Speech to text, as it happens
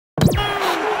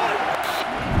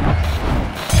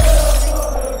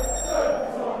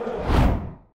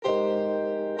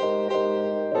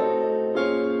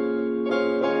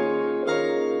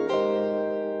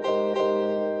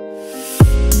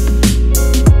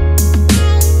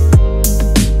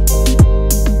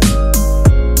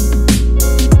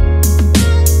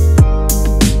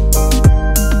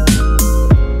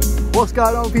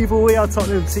going on, people? We are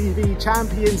Tottenham TV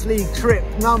Champions League trip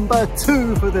number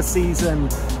 2 for the season.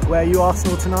 Where are you,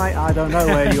 Arsenal, tonight? I don't know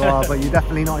where you are, but you're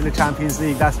definitely not in the Champions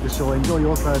League, that's for sure. Enjoy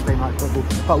your Thursday night football.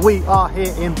 But we are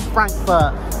here in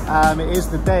Frankfurt. It is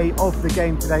the day of the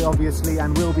game today, obviously,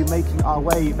 and we'll be making our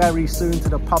way very soon to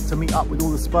the pub to meet up with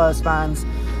all the Spurs fans.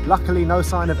 Luckily, no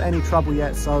sign of any trouble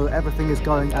yet, so everything is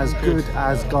going as good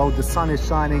as gold. The sun is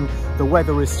shining, the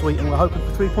weather is sweet, and we're hoping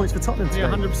for 3 points for Tottenham today. Yeah,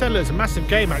 100%. It's a massive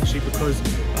game, actually, because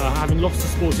having lost to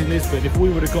Sporting Lisbon, if we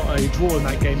would have got a draw in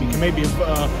that game, you can maybe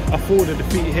afford a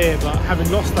defeat here, but having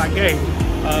lost that game,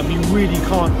 you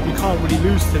can't really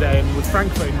lose today. And with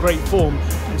Frankfurt in great form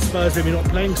and Spurs maybe not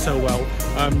playing so well,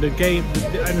 the game,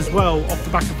 and as well off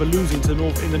the back of a losing to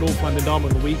in the North London Derby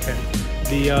on the weekend,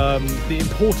 the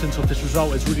importance of this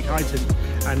result is really heightened,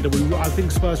 and I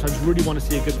think Spurs fans really want to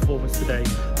see a good performance today,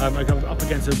 up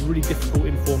against a really difficult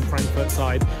informed Frankfurt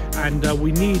side, and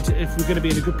we need, if we're going to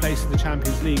be in a good place in the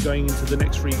Champions League going into the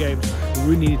next 3 games, we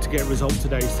really need to get a result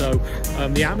today. So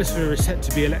the atmosphere is set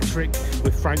to be electric,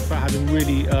 with Frankfurt having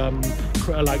really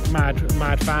like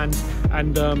mad fans,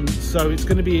 and so it's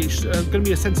going to be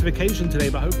a sense of occasion today.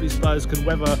 But hopefully Spurs can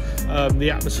weather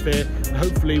the atmosphere, and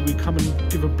hopefully we come and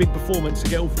give a big performance to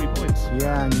get all 3 points.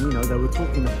 Yeah, and you know, they were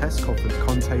talking in the press conference,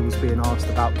 Conte was being asked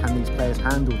about can these players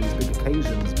handle these big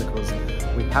occasions, because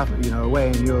we have, you know, away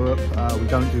in Europe, we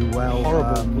don't do well.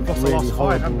 Horrible. We've lost really the last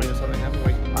 5, haven't we, or something, haven't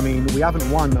we? I mean, we haven't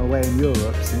won away in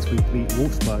Europe since we beat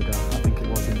Wolfsberger, I think it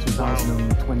was in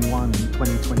 2021,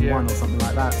 2021 or something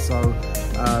like that. So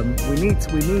we need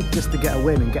just to get a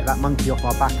win and get that monkey off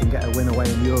our back and get a win away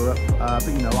in Europe. But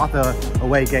you know, other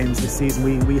away games this season,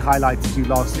 we highlighted you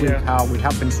last week how we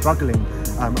have been struggling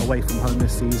away from home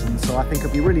this season. So I think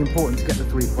it'll be really important to get the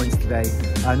 3 points today,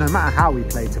 no matter how we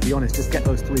play, to be honest. Just get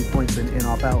those 3 points in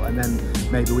our belt, and then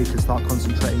maybe we can start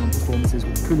concentrating on performances.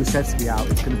 With Kulusevski out,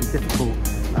 it's going to be difficult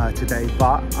today,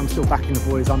 but I'm still backing the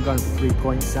boys. I'm going for 3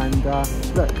 points, and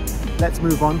look, let's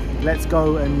move on. Let's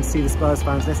go and see the Spurs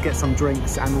fans. Let's get some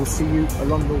drinks, and we'll see you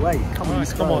along the way. Come on,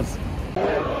 Spurs. Come on.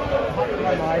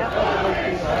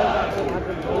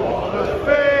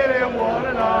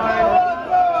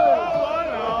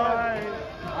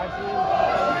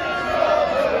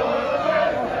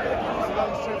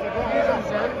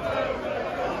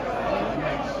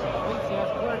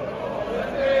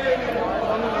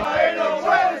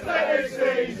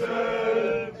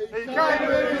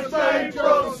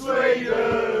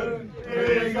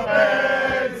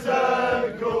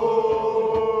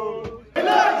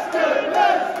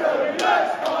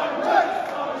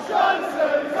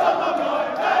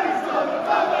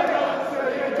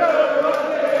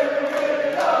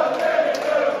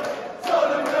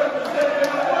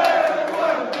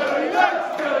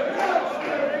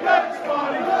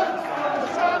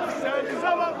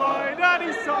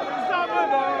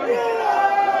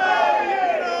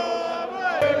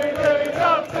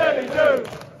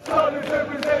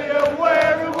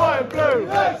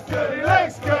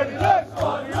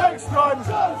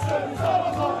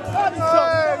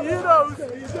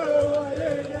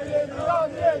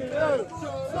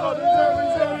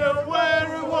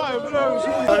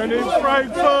 And in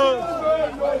Frankfurt,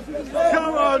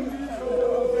 come on!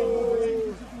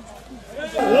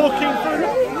 Walking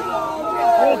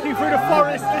through the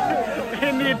forest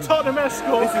in the Tottenham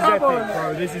escort. This is epic,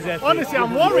 bro. This is epic. Honestly,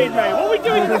 I'm worried, mate. What are we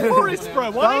doing in the forest,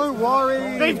 bro? Don't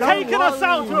worry. They've taken us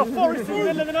out to a forest in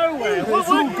the middle of nowhere. What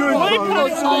are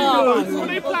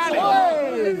they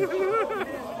planning?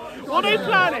 What are they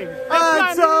planning?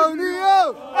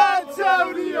 Antonio!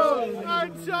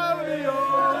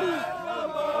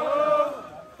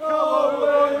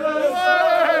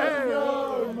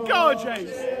 Go on,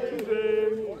 James.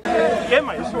 Yeah,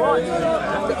 mate, it's alright.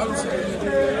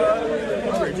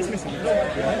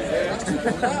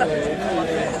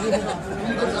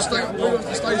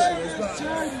 The station,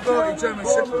 30 German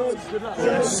shepherds.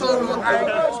 So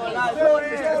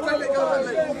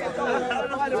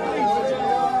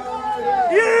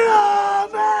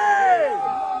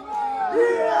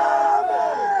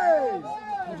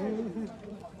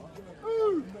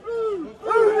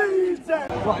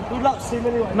Right, good luck, Sim,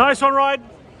 anyway. Nice one, Ryan.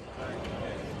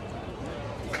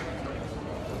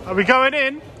 Are we going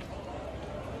in?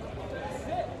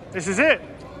 This is it.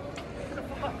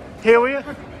 Here we are.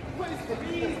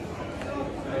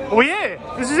 Are we here?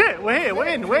 This is it. We're here. We're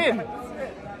in.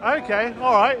 Okay.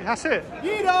 All right. That's it.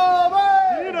 You know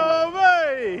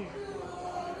me.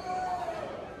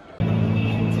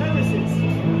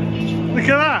 Look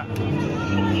at that.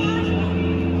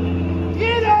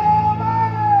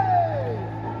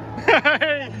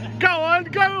 Go on,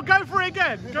 go for it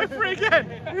again. Go for it again.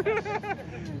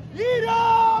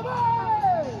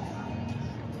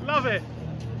 Love it.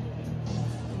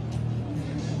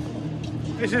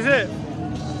 This is it.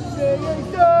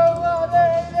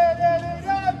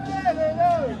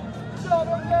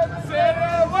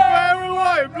 Very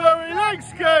white, blurry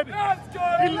legs good. That's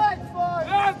good. That's fine.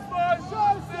 That's fine.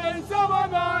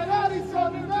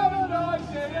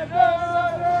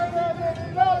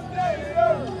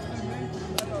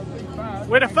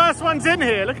 We're the first ones in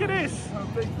here. Look at this.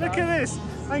 Look at this.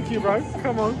 Thank you, bro.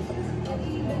 Come on.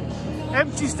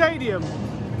 Empty stadium.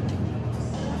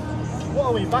 What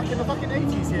are we, back in the fucking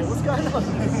 80s here? What's going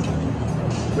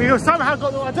on? We have somehow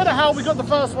got I don't know how we got the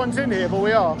first ones in here, but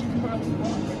we are.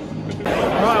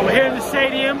 Right, we're here in the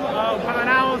stadium, about an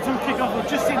hour until kickoff. We've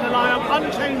just seen the lineup,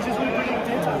 unchanged as we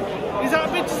predicted. Is that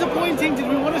a bit disappointing? Did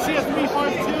we want to see a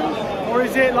 3-5-2? Or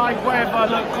is it like whatever,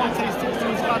 look, Conte sticks to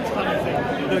his guns kind of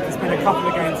thing? Look, it's been a couple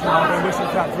of games now, we're wishing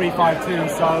for that 3-5-2,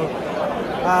 so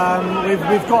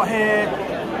we've got here.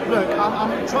 Look,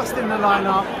 I'm trusting the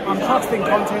lineup, I'm trusting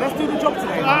Conte. Let's do the job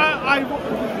today. I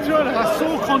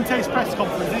saw Conte's press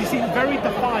conference and he seemed very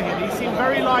defiant. He seemed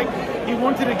very like he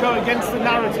wanted to go against the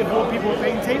narrative of what people were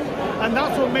painting, and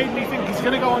that's what made me think he's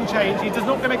going to go unchanged. He's just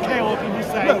not going to care what people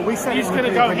say. Look, we said he's going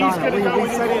to go. He's going to go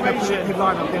with information. We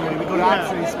lineup, didn't we? We got it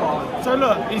absolutely spot on. So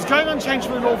look, he's going unchanged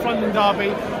for the North London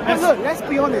derby. Look, let's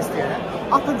be honest here.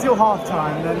 Up until half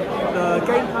time, the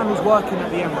game plan was working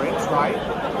at the Emirates, right?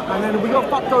 And then we got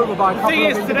fucked over by a couple of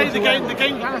The thing is, today the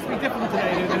game has to be different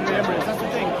today than the Emirates. That's the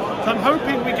thing. So I'm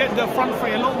hoping we get the front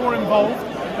three a lot more involved,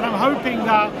 and I'm hoping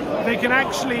that they can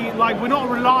actually, like, we're not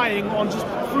relying on just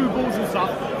through balls and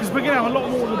stuff, because we're going to have a lot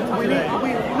more of the ball today.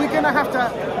 We're going to have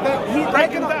to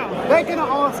break them down. They're going to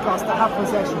ask us to have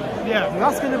possession. Yeah. And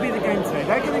that's going to be the game today.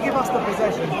 They're going to give us the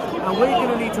possession, and we're going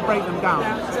to need to break them down.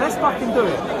 So let's fucking do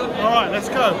it. All right, let's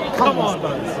go. Come on.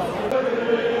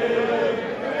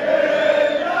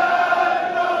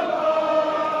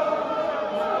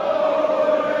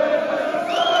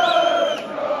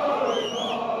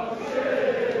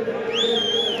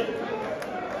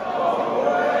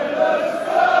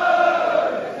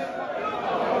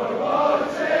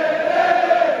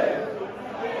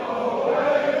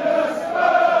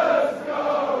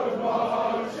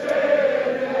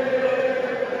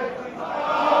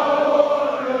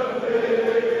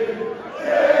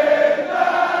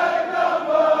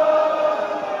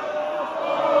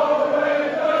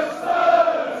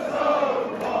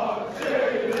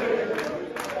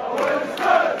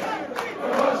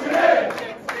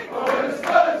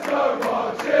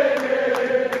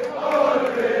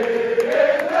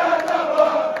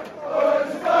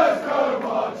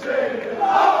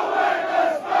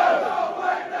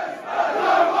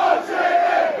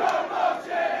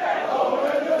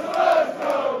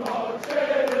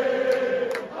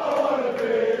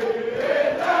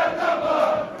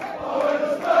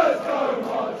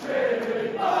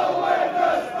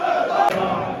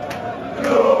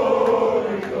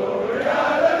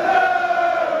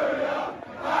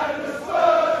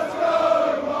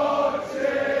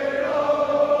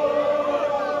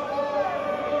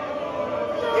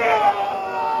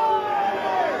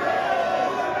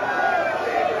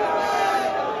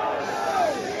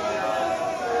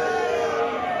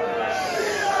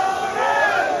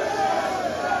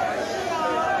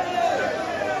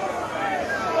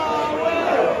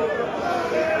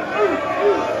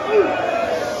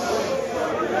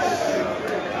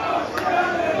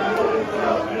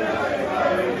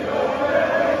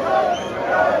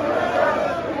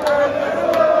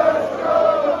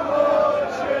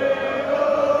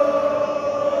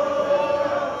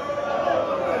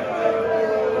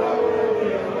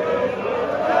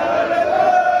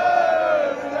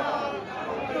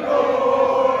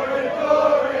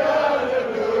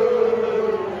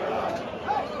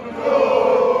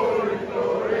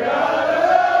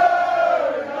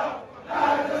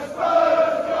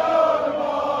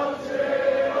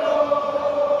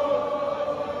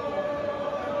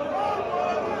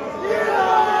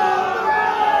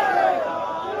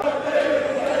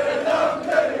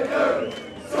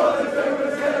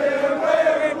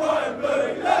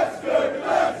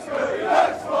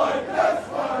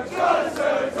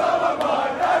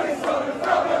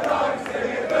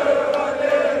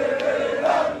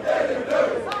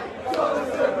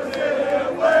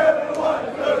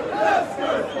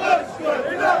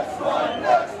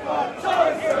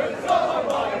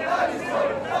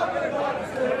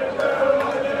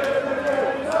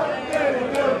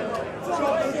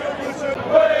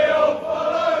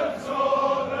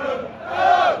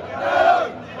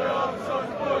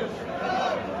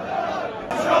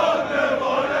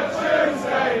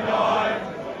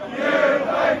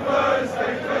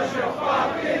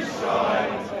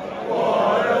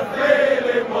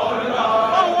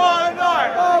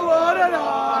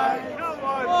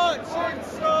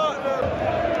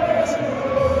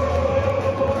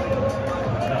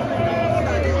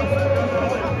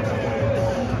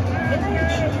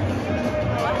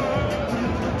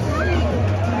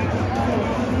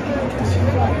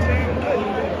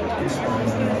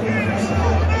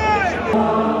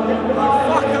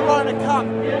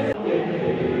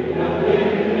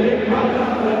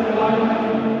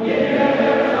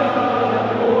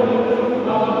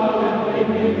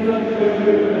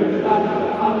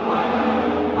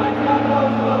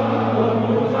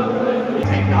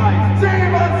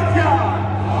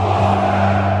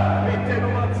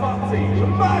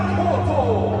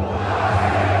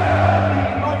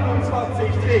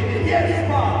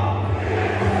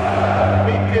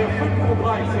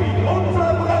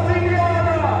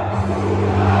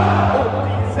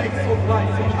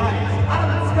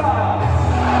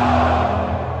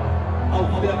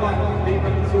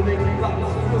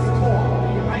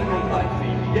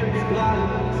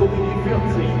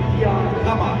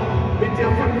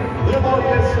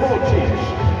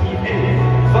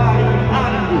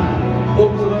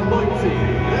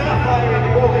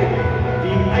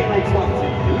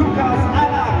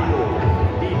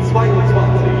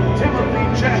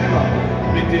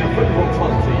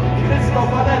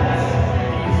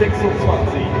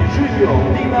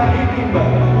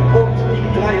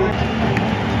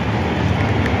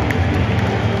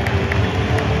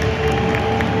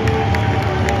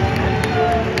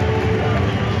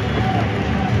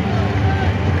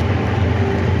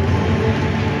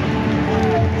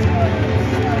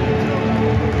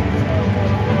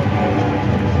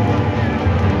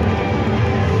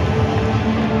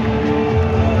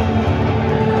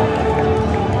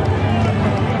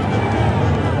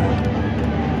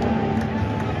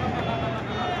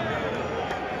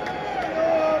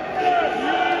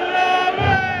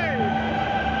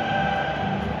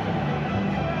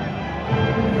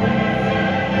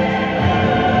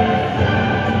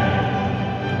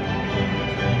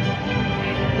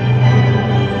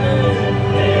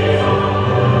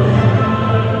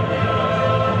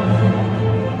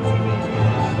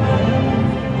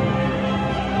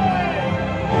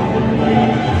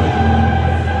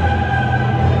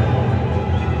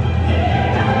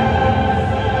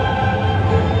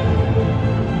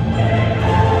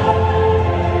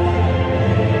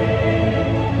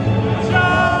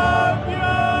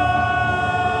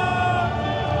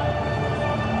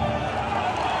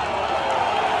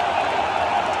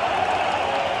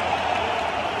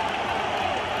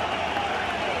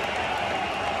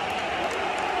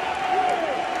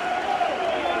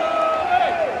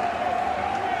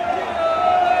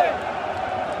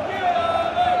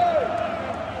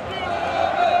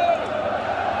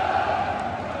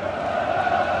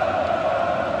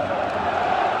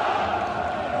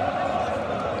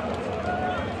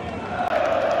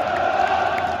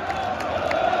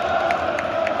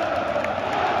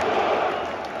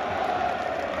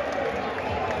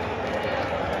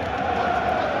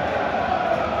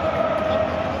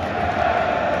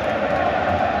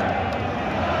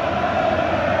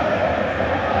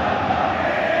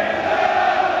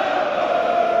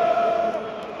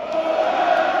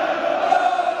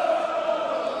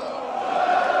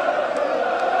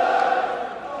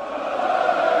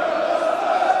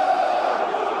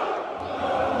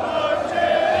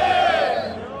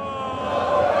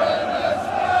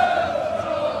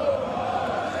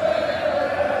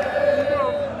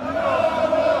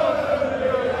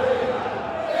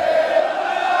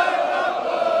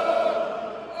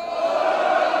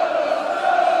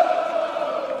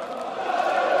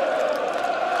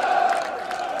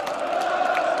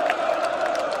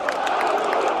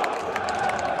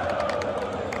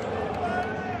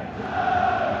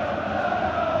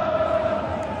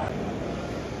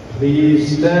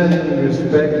 Please stand and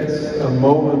respect a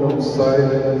moment of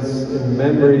silence in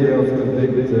memory of the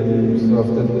victims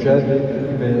of the tragic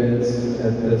events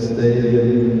at the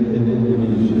stadium in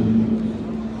Indonesia.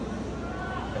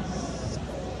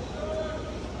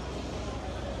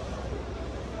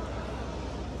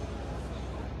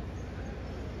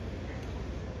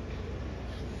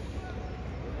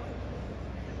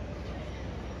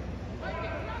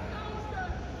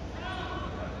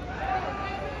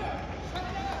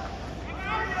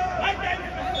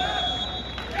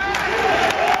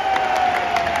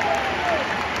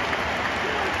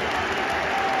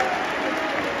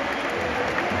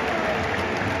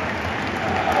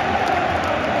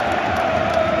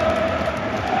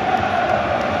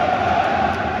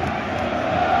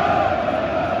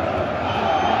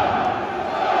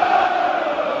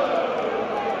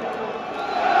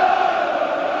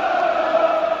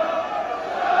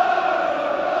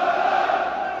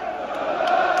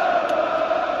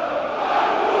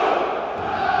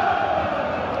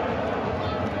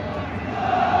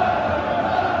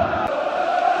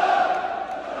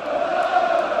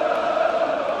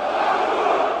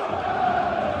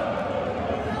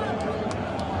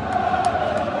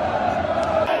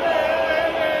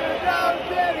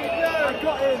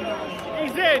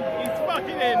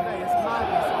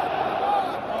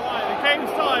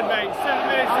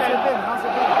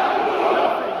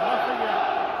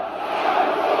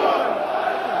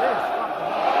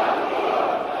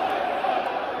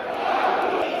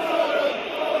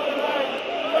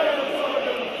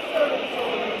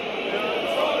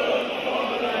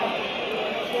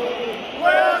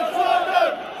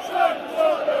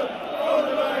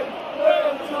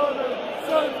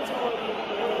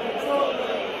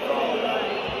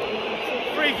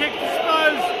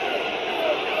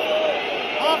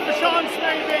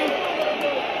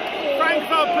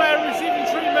 Frankfurt player receiving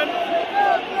treatment.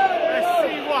 Let's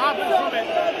see what happens from it.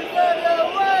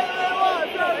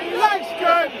 He looks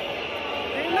good.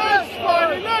 He looks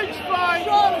fine. He looks fine.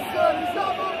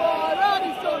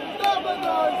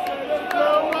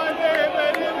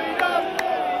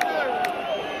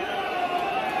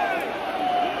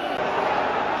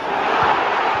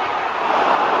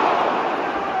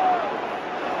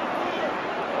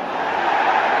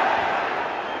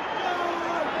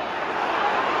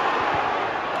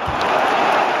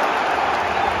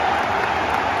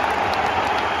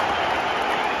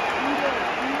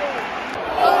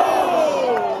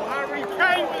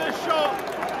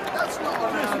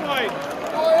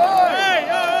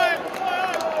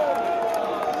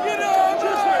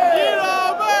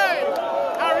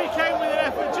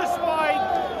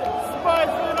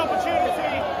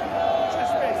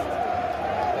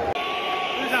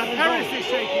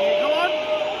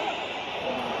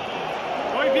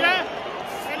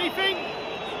 Anything?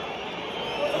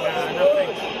 Nothing.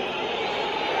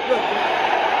 Look,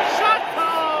 shut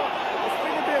up! It's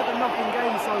been a bit of a nothing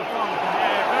game so far.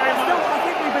 Yeah, very much. Still, I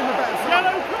think we've been the better side.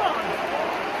 Yellow card?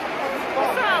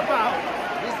 What's that about?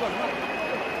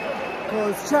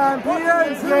 Because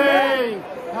Champions League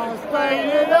has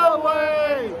faded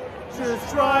away. Just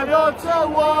try not to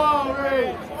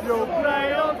worry. You'll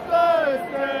play on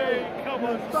Thursday. Come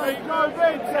on, take no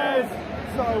test.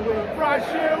 So we'll brush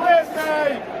you with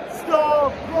me.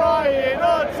 Stop crying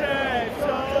or text.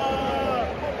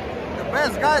 The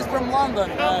best guys from London.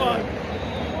 Come on.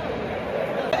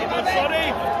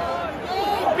 Sorry.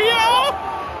 Pierre!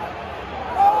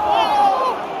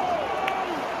 Oh!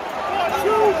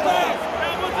 What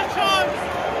that was a chance.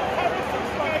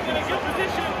 Harrison's in a good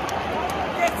position.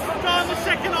 Starting the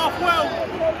second half well.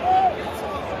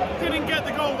 Didn't get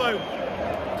the goal though.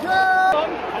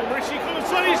 Oh, Rishi, come on,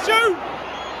 Sonny, shoot!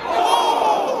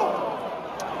 Oh!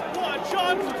 What a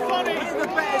chance for Sonny! We're the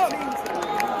better team.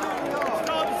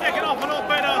 Start the second half a lot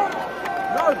better.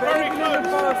 No, but very even close. in the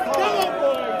first half, Come on,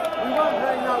 boys! we weren't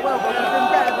playing that well, but we've been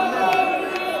better than them.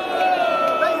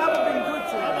 They haven't been good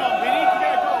to us. Come on, we need to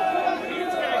get a goal. We need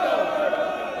to get a goal.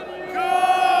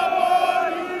 Come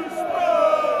on, you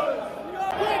Spurs!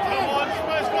 Come on,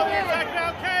 Spurs got the attack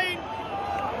now, Kane.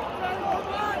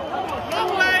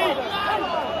 Longley!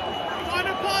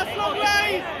 Final pass,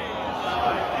 Longley!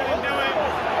 Couldn't do it.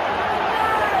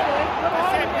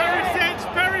 That's it,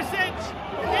 Perisic!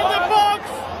 In the box!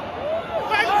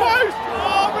 Back post!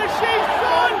 Oh, Rashid's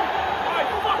son!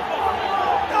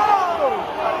 No!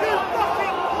 You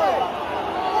fucking prick!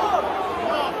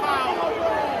 Not a foul.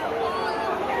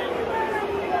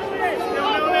 Still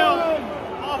 0-0.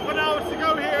 Half an hour to go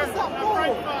here at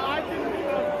Frankfurt. I didn't think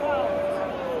that was a foul.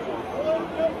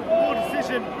 Poor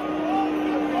decision.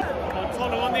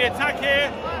 Tottenham on the attack here.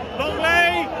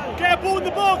 Longley, get a ball in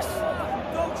the box.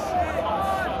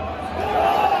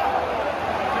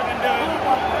 Couldn't do it.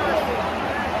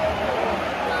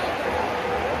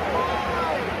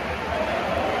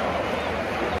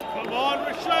 Come on,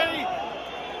 Rishi.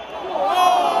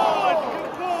 Oh,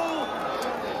 good ball.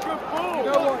 Good ball.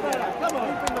 You know what? Come on,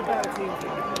 we've been the better team.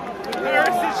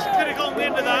 Perisic could have gone the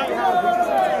end of that.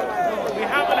 We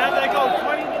haven't had their goal.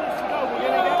 20 minutes to go. We're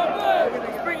going to get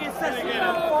it. Bring in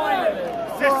Sessignon.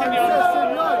 Sessignon.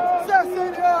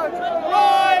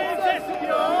 Right,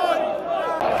 Sessignon.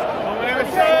 Come on,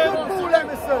 Emerson. Good ball,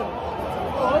 Emerson.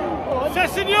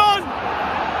 Sessignon.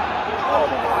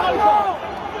 Handball.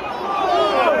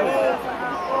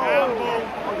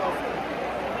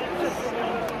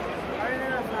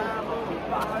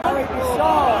 Harry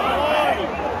Bishar.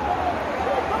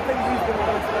 I think he's going to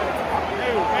go today.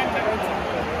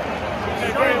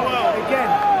 Very well. Again,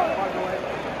 by the way.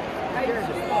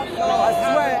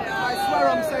 I swear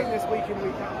I'm saying this week in,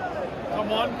 week out. Come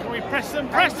on, can we press them?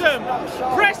 Press them!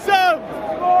 Press them!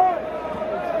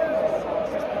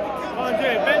 Can't do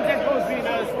it. Ben Deco's been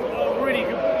really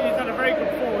good. He's had a very good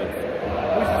performance.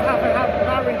 We just haven't had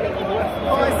Barry get the ball.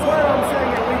 I swear I'm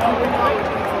saying it week in, week out.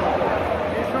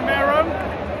 Here's Romero.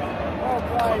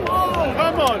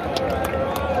 Come on!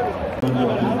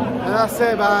 And that's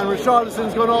it, man.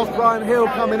 Richarlison's gone off. Brian Hill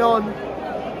coming on.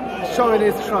 Showing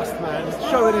his trust, man.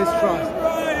 Showing his trust.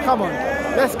 Come on.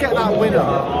 Let's get that winner.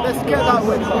 Let's get that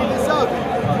winner. We deserve it.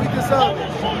 We deserve it.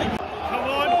 Come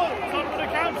on. Time for the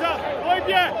counter.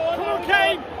 Oibia. Come on,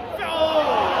 Kane. Oh!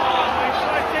 Nice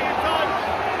try, take your time.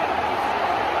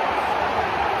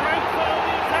 Frankfurt on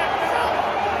the attack now.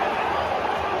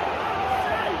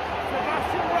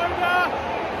 Sebastian Roda.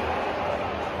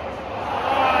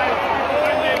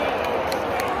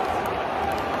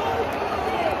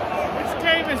 This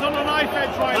game is on a knife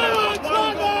edge right now.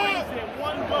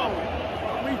 One goal.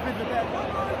 We've been the better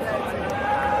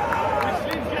Which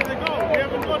leads to the goal. We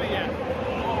haven't got it yet.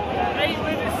 8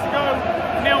 minutes to go,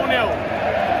 0-0.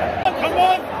 Come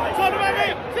on,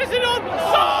 Tottenham, this is on,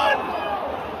 Son!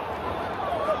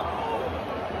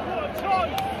 What a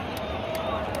chance!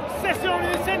 Sets it on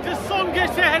in the centre, Son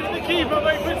gets ahead of the keeper,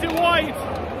 but he puts it wide.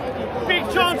 Big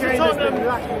chance for Tottenham.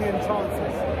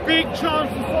 Big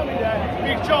chance for Sonny there.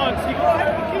 Big chance. He got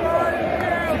ahead of the keeper.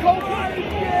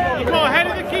 He got ahead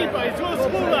of the keeper. He's got to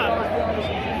score that.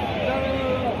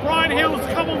 Brian Hill's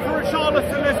come on for a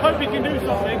Charlatan. Let's hope he can do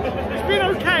something. It's been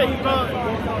okay, but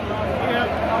yeah.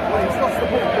 Well, he's lost the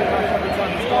ball every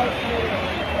time he's got it.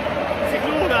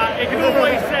 Ignore that. Ignore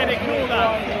what he said. Ignore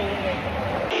that.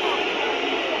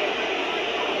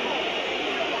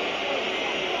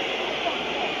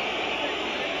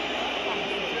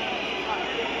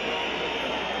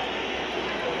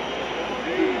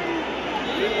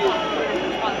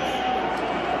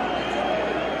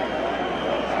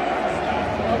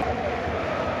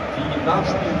 Die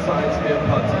Nachspielzeit der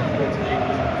Partie beträgt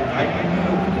 3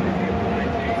 Minuten.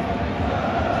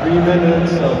 3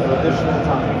 minutes of additional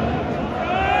time.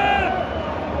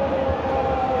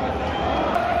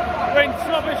 We're in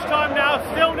stoppage time now,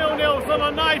 still 0-0. It's on a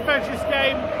knife edge this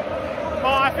game,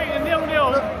 but I think the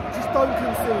 0-0. Just don't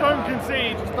concede. Don't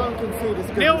concede. Just don't concede. It's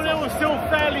a good 0-0 is still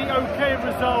fairly okay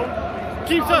result.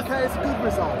 Keeps us. Okay, it's a good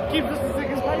result. Keeps us in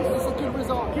second place. It's a good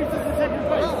result. Keeps us in second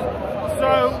place. So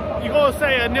you got to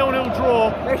say a 0-0 draw.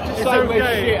 Let's just is say we're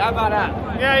okay. shit. How about that?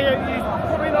 Yeah, you're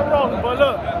probably not wrong, but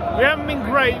look, we haven't been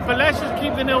great, but let's just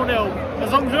keep the 0-0.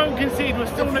 As long as we don't concede, we're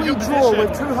still in a good position. If we draw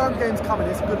with 2 home games coming,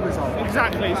 it's a good result.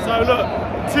 Exactly. So look,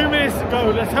 2 minutes to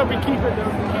go. Let's hope we keep it.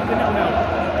 Keep the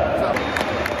 0-0.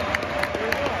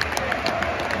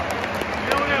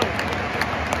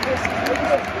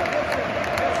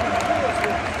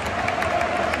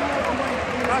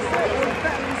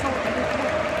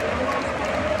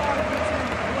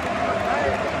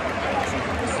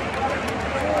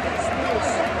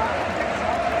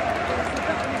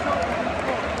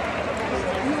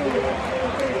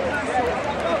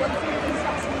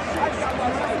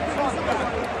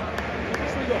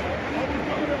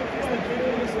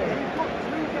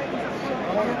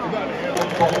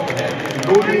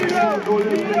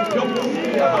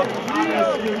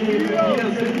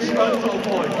 Wir sind stolz auf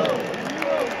euch.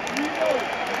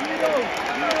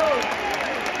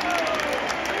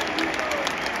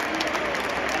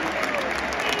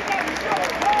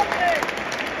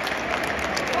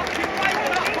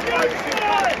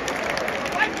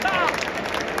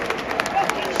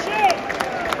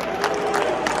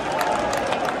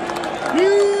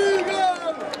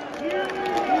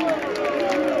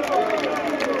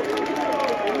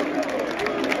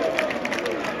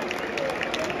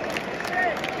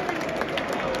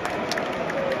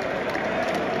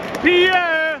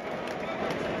 Pierre!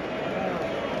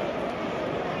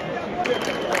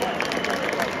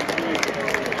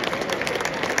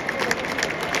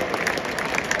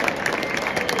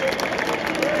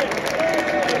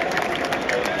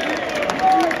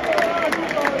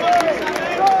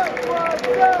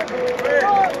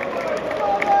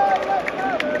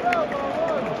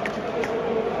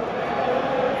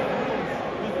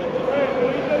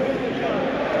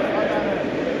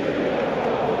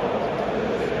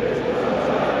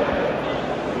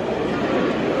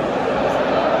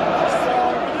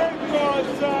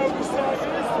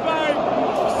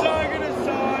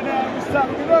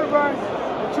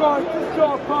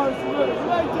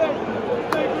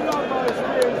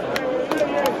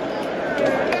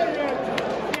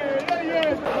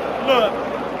 Look,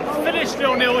 finished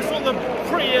 0-0. It's not the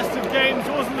prettiest of games,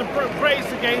 it wasn't the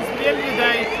greatest of games, but at the end of the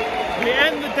day, we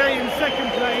end the day in second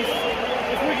place.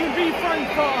 If we can beat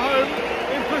Frankfurt at home,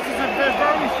 it puts us in a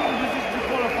very strong position to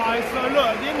qualify. So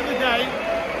look, at the end of the day,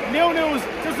 0-0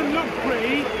 doesn't look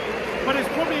pretty, but it's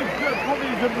probably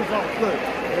a good result. Look,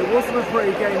 it wasn't a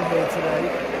pretty game here today,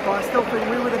 but I still think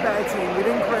we were the better team. We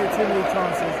didn't create too many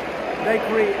chances. They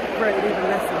created even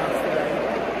less than us today.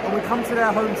 And we come to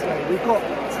their home today. We've got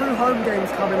 2 home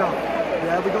games coming up.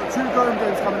 Yeah, we've got 2 home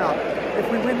games coming up. If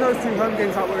we win those 2 home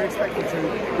games like we're expected to,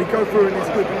 we go through and it's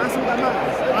good. And that's all that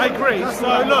matters. I agree.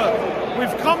 So look,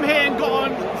 we've come here and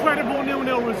got an incredible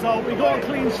 0-0 result. We got a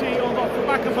clean sheet on the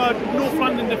back of a North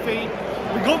London defeat.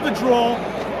 We got the draw.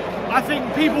 I think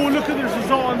people will look at this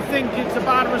result and think it's a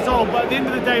bad result, but at the end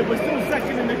of the day, we're still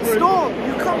second in the group. Stop!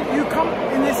 You come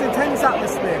in this intense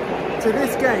atmosphere to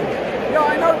this game. Yeah,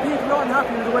 I know people aren't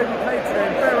happy with the way we played today,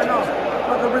 and fair enough.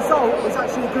 But the result was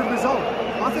actually a good result.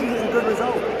 I think it's a good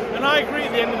result. And I agree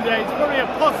at the end of the day, it's probably a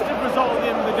positive result at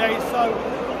the end of the day. So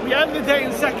we end the day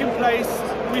in second place.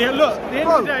 look, at the end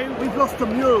of the day, we've lost to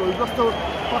Mural, we've lost to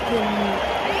fucking...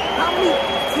 How many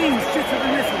teams shitter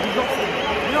than this have we got to?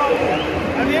 You know what I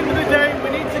mean? At the end of the day, we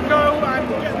need to go and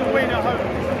get the win at home.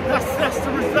 That's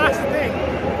the thing.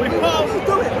 We've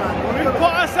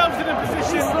put ourselves in a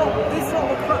position. This is not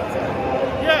the crap today.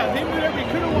 Yeah, at the end of the day, we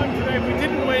could have won today. We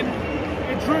didn't win.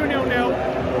 It drew 0-0,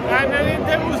 and then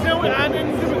there was 0, and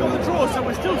then we got the draw. So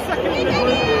we're still second in the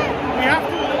group. We have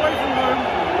to win away from home.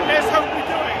 Let's hope we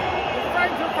do it. The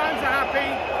Frankfurt fans are happy,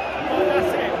 but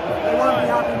that's it. They won't be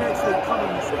happy next week. Come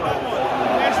on,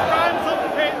 there's fans on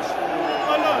the pitch.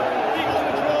 Oh look, we got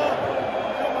the draw.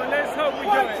 Come on, let's hope we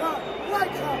do it.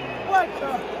 Wake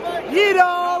up! You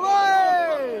know.